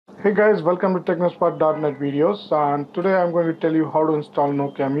Hey guys, welcome to Technospot.Net videos, and today I'm going to tell you how to install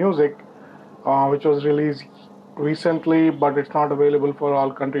Nokia Music, which was released recently, but it's not available for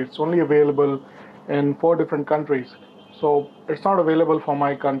all countries. It's only available in 4 different countries. So it's not available for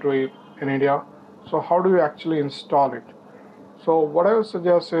my country in India. So how do you actually install it? So what I would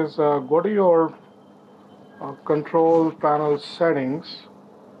suggest is go to your control panel settings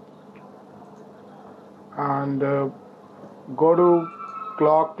and go to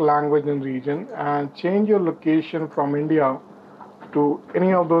clock, language and region and change your location from India to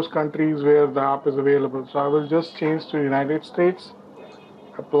any of those countries where the app is available. So I will just change to United States,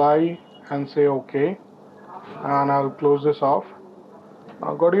 apply and say OK, and I'll close this off.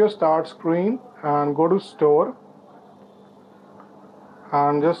 Now go to your start screen and go to store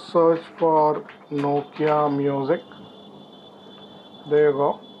and just search for Nokia Music. There you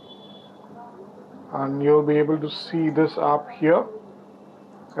go, and you'll be able to see this app here.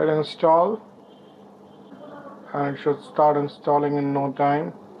 Hit install and it should start installing in no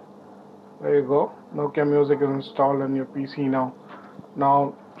time. There you go, Nokia Music is installed on your PC now.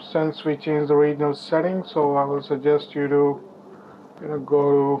 Now since we changed the regional settings, so I will suggest you to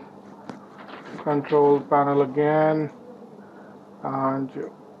go to control panel again and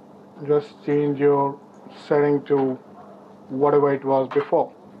just change your setting to whatever it was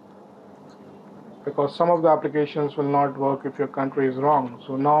before, because some of the applications will not work if your country is wrong.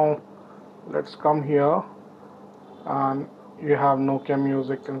 So now let's come here and you have Nokia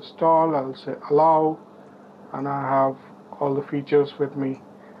Music installed. I'll say allow and I have all the features with me.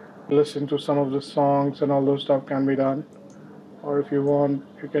 Listen to some of the songs and all those stuff can be done, or if you want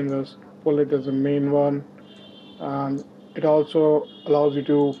you can just pull it as a main one, and it also allows you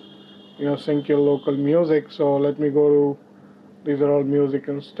to sync your local music. So let me go to, these are all music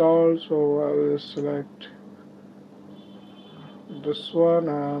installed, so I will select this one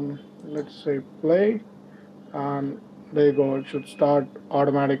and let's say play, and there you go, it should start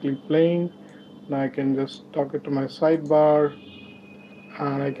automatically playing. Now I can just talk it to my sidebar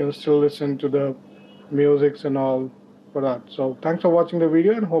and I can still listen to the musics and all for that. So thanks for watching the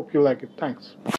video and hope you like it. Thanks.